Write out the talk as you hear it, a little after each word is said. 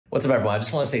What's up, everyone? I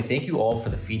just want to say thank you all for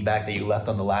the feedback that you left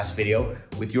on the last video.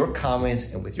 With your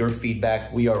comments and with your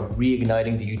feedback, we are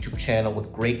reigniting the YouTube channel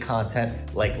with great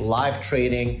content like live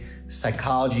trading,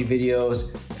 psychology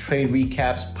videos, trade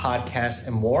recaps, podcasts,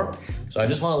 and more. So I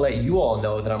just want to let you all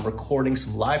know that I'm recording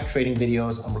some live trading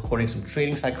videos, I'm recording some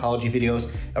trading psychology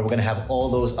videos, and we're going to have all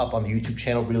those up on the YouTube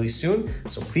channel really soon.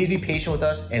 So please be patient with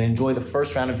us and enjoy the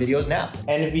first round of videos now.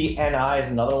 NVNI is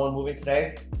another one moving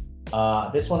today.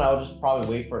 This one I would just probably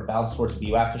wait for a bounce towards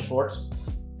VWAP to short.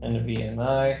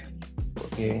 NVNI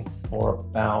looking for a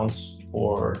bounce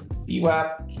for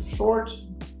VWAP to short.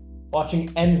 Watching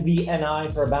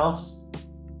NVNI for a bounce.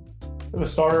 Give a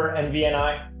starter,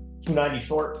 NVNI 290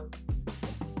 short.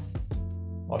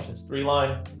 Watch this 3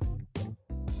 line.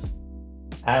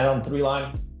 Add on 3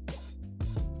 line.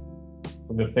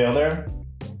 A good fail there.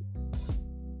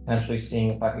 Potentially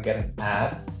seeing if I could get an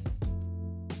add.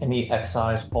 Any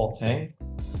XI is halting.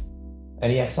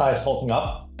 Any XI is halting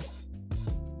up.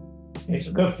 Okay,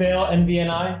 so good fail,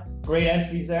 NVNI. Great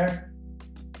entries there.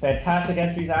 Fantastic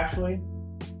entries, actually.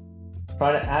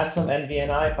 Trying to add some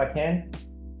NVNI if I can.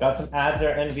 Got some ads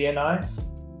there, NVNI.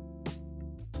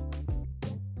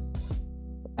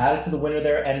 Add it to the winner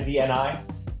there, NVNI.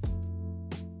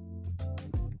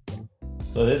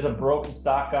 So this is a broken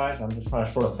stock, guys. I'm just trying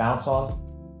to short a bounce on.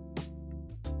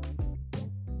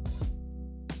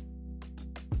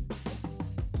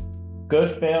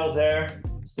 Good fails there.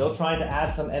 Still trying to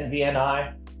add some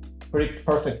NVNI. Pretty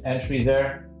perfect entries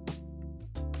there.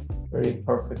 Pretty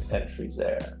perfect entries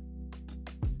there.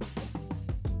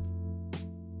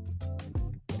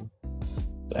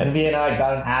 So NVNI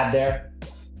got an add there.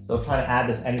 Still trying to add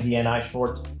this NVNI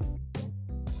short.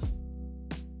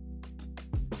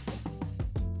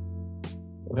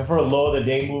 Looking for a low of the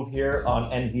day move here on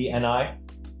NVNI.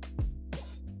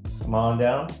 Come on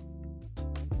down.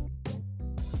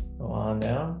 Come on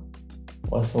down.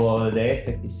 What's the low of the day?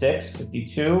 56,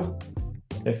 52,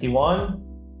 51.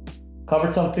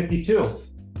 Covered some 52.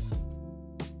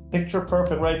 Picture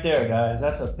perfect right there, guys.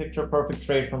 That's a picture perfect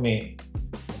trade for me.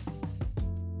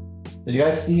 Did you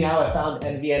guys see how I found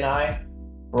NVNI?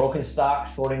 Broken stock,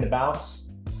 shorting the bounce.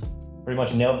 Pretty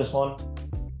much nailed this one.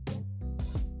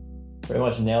 Pretty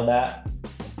much nailed that.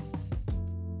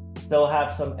 Still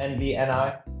have some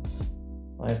NVNI.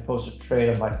 I post a trade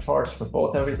of my charts for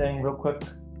both everything real quick.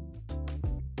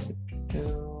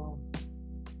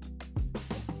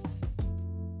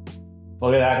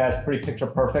 Look at that, guys. Pretty picture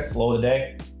perfect. Low of the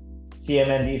day.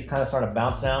 CMND is kind of starting to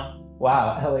bounce now.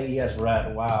 Wow. LAES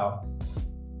red. Wow.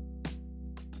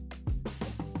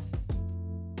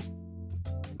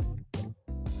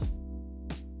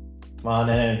 Come on,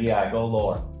 NVI. Go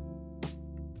lower.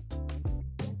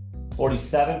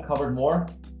 47 covered more.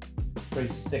 Pretty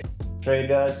sick trade,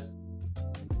 guys.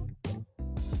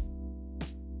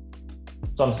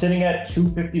 So I'm sitting at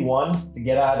 251 to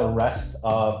get out of the rest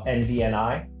of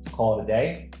NVNI to call it a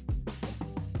day.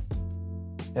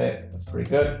 Okay, that's pretty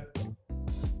good.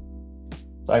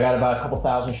 So I got about a couple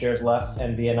thousand shares left,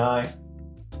 NVNI.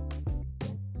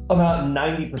 About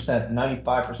 90%,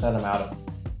 95% I'm out of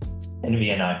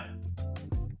NVNI.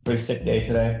 Pretty sick day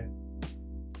today.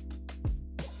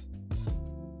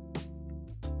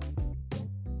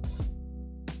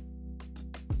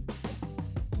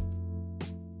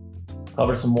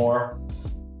 Cover some more.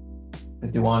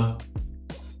 51.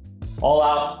 All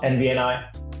out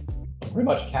NVNI. Pretty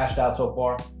much cashed out so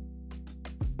far.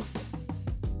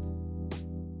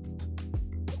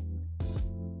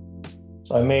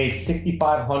 So I made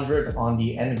 6,500 on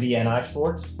the NVNI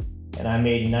short, and I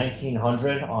made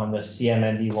 1,900 on the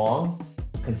CMND long,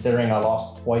 considering I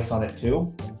lost twice on it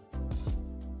too.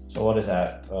 So what is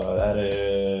that? That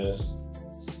is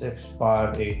 6,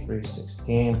 5, 8, 3,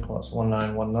 16 plus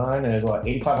 1919, and it's what,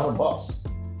 8,500 bucks.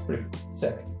 Pretty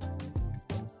sick.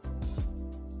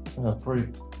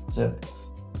 Pretty sick.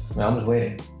 Man, I'm just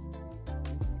waiting.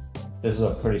 This is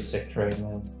a pretty sick trade,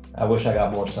 man. I wish I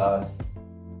got more size.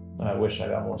 I wish I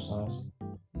got more size.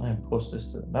 I can post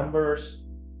this to the members.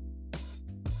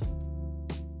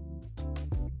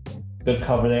 Good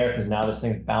cover there, because now this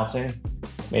thing's bouncing.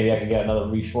 Maybe I could get another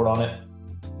reshort on it.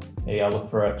 Maybe I'll look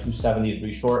for a 270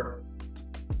 reshort.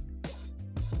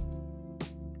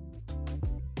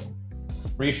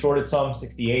 Reshorted some,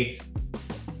 68.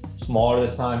 Smaller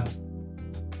this time.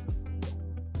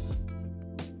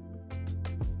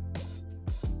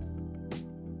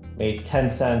 Made 10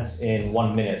 cents in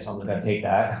 1 minute, so I'm just gonna take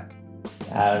that.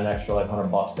 Add an extra like 100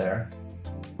 bucks there.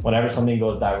 Whenever something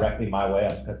goes directly my way,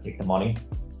 I'm just gonna take the money.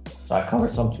 So I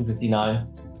covered some 259.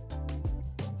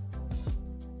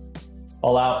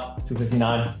 All out,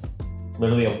 259.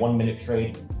 Literally a 1 minute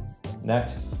trade.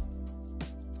 Next.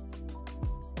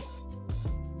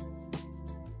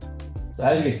 So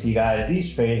as you can see, guys,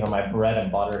 these trades are my bread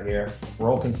and butter here.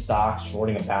 Broken stock,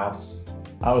 shorting a bounce.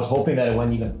 I was hoping that it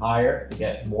went even higher to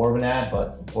get more of an ad,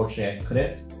 but unfortunately I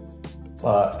couldn't.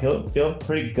 But feeling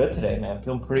pretty good today, man.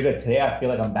 Feeling pretty good today. I feel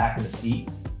like I'm back in the seat.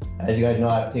 As you guys know,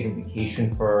 I've taken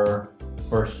vacation for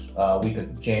first week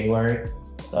of January.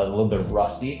 So I was a little bit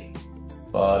rusty,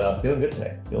 but feeling good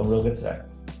today. Feeling real good today.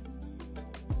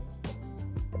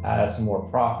 Add some more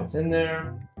profits in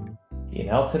there.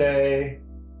 P&L today.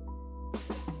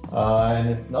 And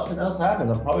if nothing else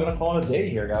happens, I'm probably gonna call it a day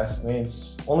here, guys. I mean,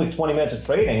 it's only 20 minutes of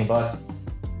trading, but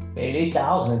made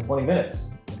 8,000 in 20 minutes.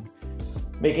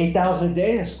 Make 8,000 a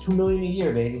day, that's 2 million a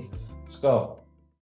year, baby. Let's go.